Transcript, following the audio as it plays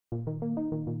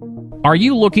Are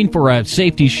you looking for a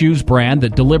safety shoes brand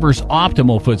that delivers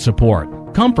optimal foot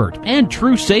support, comfort, and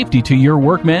true safety to your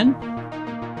workmen?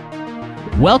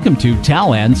 Welcome to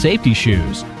Talan Safety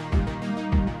Shoes.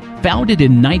 Founded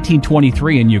in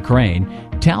 1923 in Ukraine,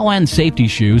 Talan Safety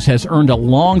Shoes has earned a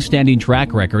long-standing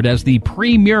track record as the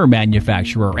premier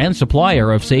manufacturer and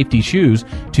supplier of safety shoes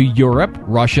to Europe,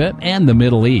 Russia, and the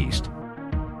Middle East.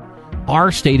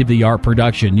 Our state-of-the-art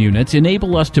production units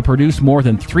enable us to produce more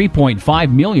than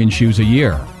 3.5 million shoes a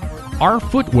year. Our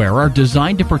footwear are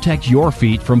designed to protect your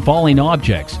feet from falling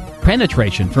objects,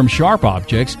 penetration from sharp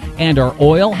objects, and are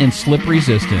oil and slip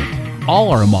resistant.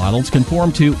 All our models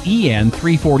conform to EN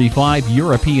 345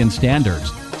 European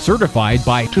standards, certified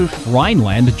by TÜV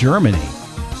Rheinland, Germany.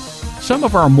 Some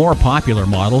of our more popular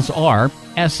models are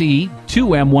SE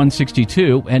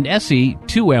 2M162 and SE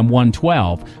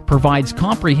 2M112 provides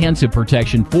comprehensive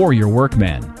protection for your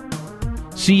workmen.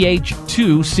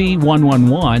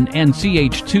 CH2C111 and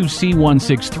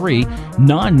CH2C163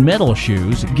 non-metal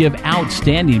shoes give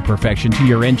outstanding protection to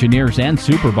your engineers and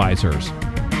supervisors.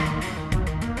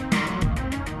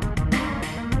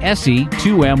 SE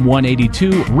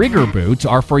 2M182 rigger boots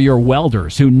are for your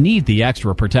welders who need the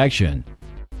extra protection.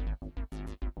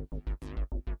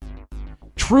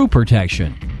 True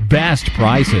protection, best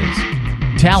prices.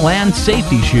 Talan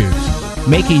Safety Shoes,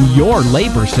 making your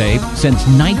labor safe since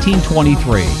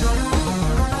 1923.